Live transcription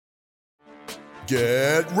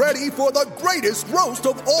Get ready for the greatest roast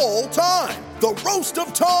of all time, the Roast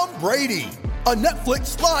of Tom Brady, a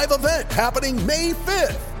Netflix live event happening May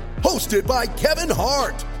 5th. Hosted by Kevin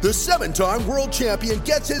Hart, the 7-time world champion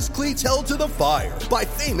gets his cleats held to the fire by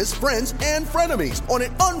famous friends and frenemies on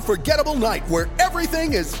an unforgettable night where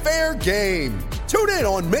everything is fair game. Tune in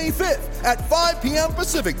on May 5th at 5 p.m.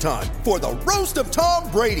 Pacific time for the Roast of Tom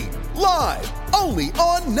Brady, live only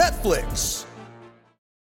on Netflix.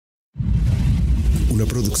 Una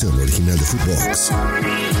producción original de Footbox.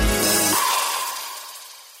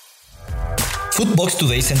 Footbox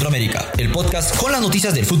Today Centroamérica, el podcast con las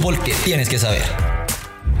noticias del fútbol que tienes que saber.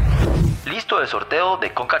 Listo el sorteo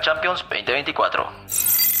de Concacaf Champions 2024.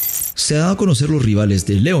 Se han dado a conocer los rivales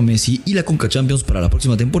de Leo Messi y la Concacaf Champions para la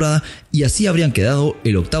próxima temporada y así habrían quedado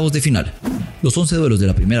el octavos de final. Los 11 duelos de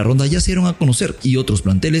la primera ronda ya se dieron a conocer y otros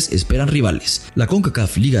planteles esperan rivales. La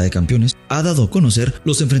Concacaf Liga de Campeones ha dado a conocer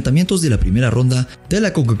los enfrentamientos de la primera ronda de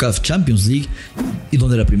la Concacaf Champions League y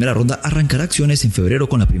donde la primera ronda arrancará acciones en febrero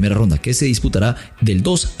con la primera ronda que se disputará del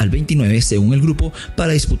 2 al 29 según el grupo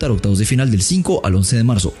para disputar octavos de final del 5 al 11 de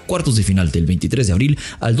marzo, cuartos de final del 23 de abril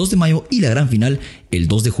al 2 de mayo y la gran final el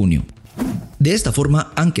 2 de junio. De esta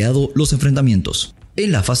forma han quedado los enfrentamientos.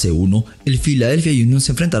 En la fase 1, el Philadelphia Union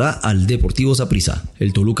se enfrentará al Deportivo Saprissa,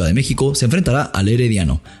 el Toluca de México se enfrentará al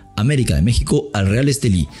Herediano, América de México al Real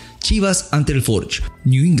Estelí, Chivas ante el Forge,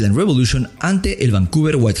 New England Revolution ante el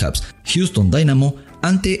Vancouver Whitecaps, Houston Dynamo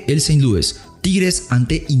ante el St. Louis, Tigres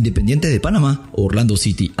ante Independiente de Panamá, Orlando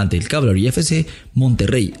City ante el Cavalry FC,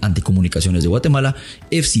 Monterrey ante Comunicaciones de Guatemala,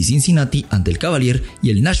 FC Cincinnati ante el Cavalier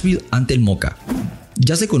y el Nashville ante el Moca.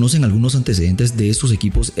 Ya se conocen algunos antecedentes de estos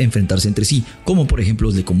equipos enfrentarse entre sí, como por ejemplo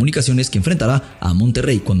el de Comunicaciones que enfrentará a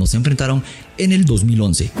Monterrey cuando se enfrentaron en el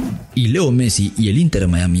 2011, y Leo Messi y el Inter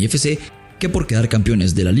Miami FC, que por quedar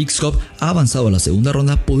campeones de la Leagues Cup ha avanzado a la segunda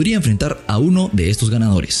ronda, podría enfrentar a uno de estos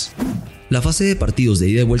ganadores. La fase de partidos de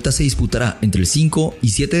ida y vuelta se disputará entre el 5 y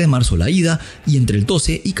 7 de marzo la ida y entre el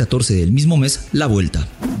 12 y 14 del mismo mes la vuelta.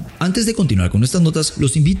 Antes de continuar con estas notas,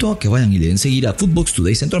 los invito a que vayan y le den seguir a Footbox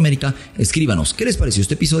Today Centroamérica, escríbanos qué les pareció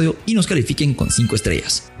este episodio y nos califiquen con 5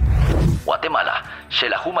 estrellas. Guatemala,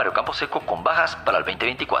 Xelajú Camposeco con bajas para el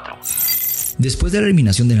 2024. Después de la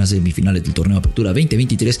eliminación de las semifinales del torneo Apertura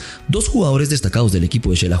 2023, dos jugadores destacados del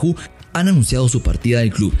equipo de Xelajú han anunciado su partida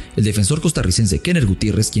del club. El defensor costarricense Kenner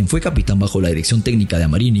Gutiérrez, quien fue capitán bajo la dirección técnica de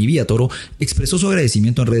Amarini y Villatoro, expresó su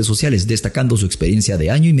agradecimiento en redes sociales, destacando su experiencia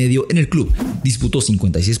de año y medio en el club. Disputó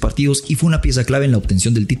 56 partidos y fue una pieza clave en la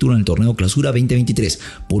obtención del título en el torneo Clausura 2023.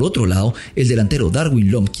 Por otro lado, el delantero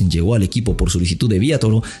Darwin Lom, quien llegó al equipo por solicitud de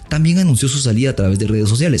Villatoro, también anunció su salida a través de redes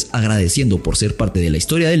sociales, agradeciendo por ser parte de la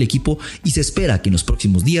historia del equipo y se espera que en los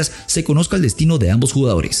próximos días se conozca el destino de ambos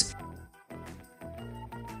jugadores.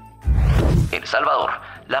 El Salvador,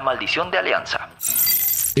 la maldición de Alianza.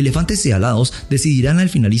 Elefantes y Alados decidirán al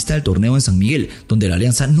finalista del torneo en San Miguel, donde la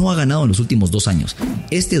Alianza no ha ganado en los últimos 2 años.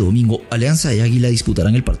 Este domingo, Alianza y Águila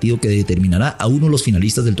disputarán el partido que determinará a uno de los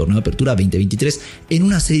finalistas del torneo de Apertura 2023 en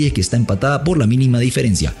una serie que está empatada por la mínima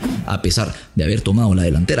diferencia. A pesar de haber tomado la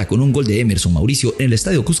delantera con un gol de Emerson Mauricio en el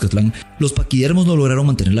estadio Cuscatlán, los paquidermos no lograron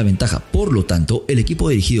mantener la ventaja. Por lo tanto, el equipo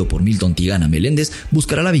dirigido por Milton Tigana Meléndez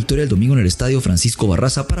buscará la victoria el domingo en el estadio Francisco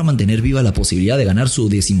Barraza para mantener viva la posibilidad de ganar su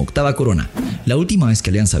 18ª corona. La última vez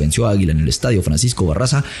que Alianza venció a Águila en el estadio Francisco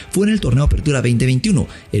Barraza fue en el torneo Apertura 2021,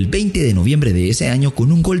 el 20 de noviembre de ese año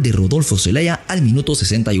con un gol de Rodolfo Zelaya al minuto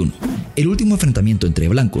 61. El último enfrentamiento entre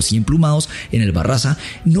blancos y emplumados en el Barraza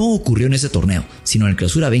no ocurrió en ese torneo, sino en el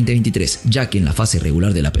Clausura 2023, ya que en la fase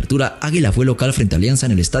regular de la Apertura, Águila fue local frente a Alianza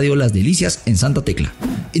en el estadio Las Delicias en Santa Tecla.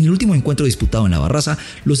 En el último encuentro disputado en la Barraza,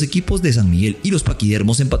 los equipos de San Miguel y los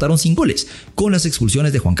paquidermos empataron sin goles, con las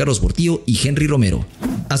expulsiones de Juan Carlos Portillo y Henry Romero.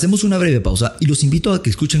 Hacemos una breve pausa y los invito a que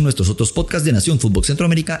escuchen nuestros otros podcasts de Nación Fútbol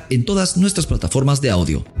Centroamérica en todas nuestras plataformas de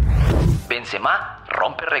audio. Benzema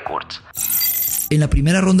rompe récords. En la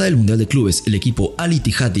primera ronda del Mundial de Clubes, el equipo Al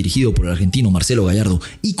Ittihad, dirigido por el argentino Marcelo Gallardo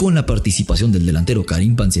y con la participación del delantero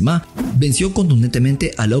Karim Benzema, venció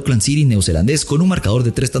contundentemente al Auckland City neozelandés con un marcador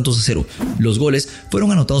de 3-0. Los goles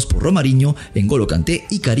fueron anotados por Romarinho, N'Golo Kanté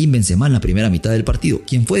y Karim Benzema en la primera mitad del partido,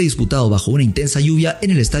 quien fue disputado bajo una intensa lluvia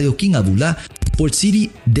en el estadio King Abdullah Port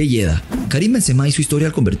City de Jeddah. Karim Benzema hizo historia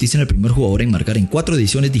al convertirse en el primer jugador en marcar en 4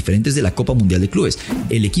 ediciones diferentes de la Copa Mundial de Clubes.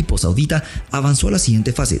 El equipo saudita avanzó a la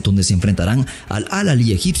siguiente fase, donde se enfrentarán al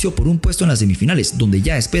Al-Ahly egipcio por un puesto en las semifinales, donde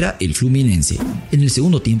ya espera el Fluminense. En el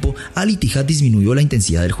segundo tiempo, Al Ittihad disminuyó la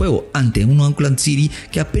intensidad del juego ante un Auckland City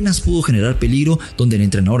que apenas pudo generar peligro, donde el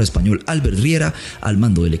entrenador español Albert Riera, al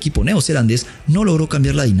mando del equipo neozelandés, no logró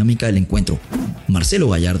cambiar la dinámica del encuentro. Marcelo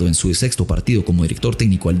Gallardo, en su sexto partido como director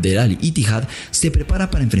técnico del Al Ittihad, se prepara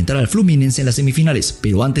para enfrentar al Fluminense Fluminense en las semifinales,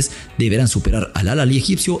 pero antes deberán superar al Al-Ahly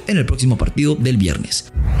egipcio en el próximo partido del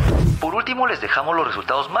viernes. Por último, les dejamos los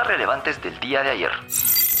resultados más relevantes del día de ayer.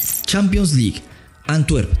 Champions League.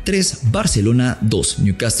 Antwerp 3, Barcelona 2,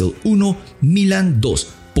 Newcastle 1, Milan 2,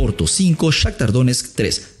 Porto 5, Shakhtar Donetsk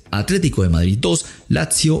 3, Atlético de Madrid 2,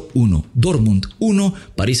 Lazio 1, Dortmund 1,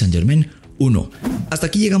 Paris Saint-Germain 1. Hasta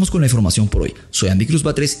aquí llegamos con la información por hoy. Soy Andy Cruz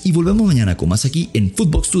Batres y volvemos mañana con más aquí en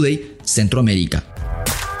Footbox Today Centroamérica.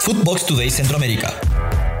 Footbox Today Centroamérica.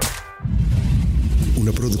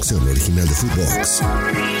 Una producción original de Footbox.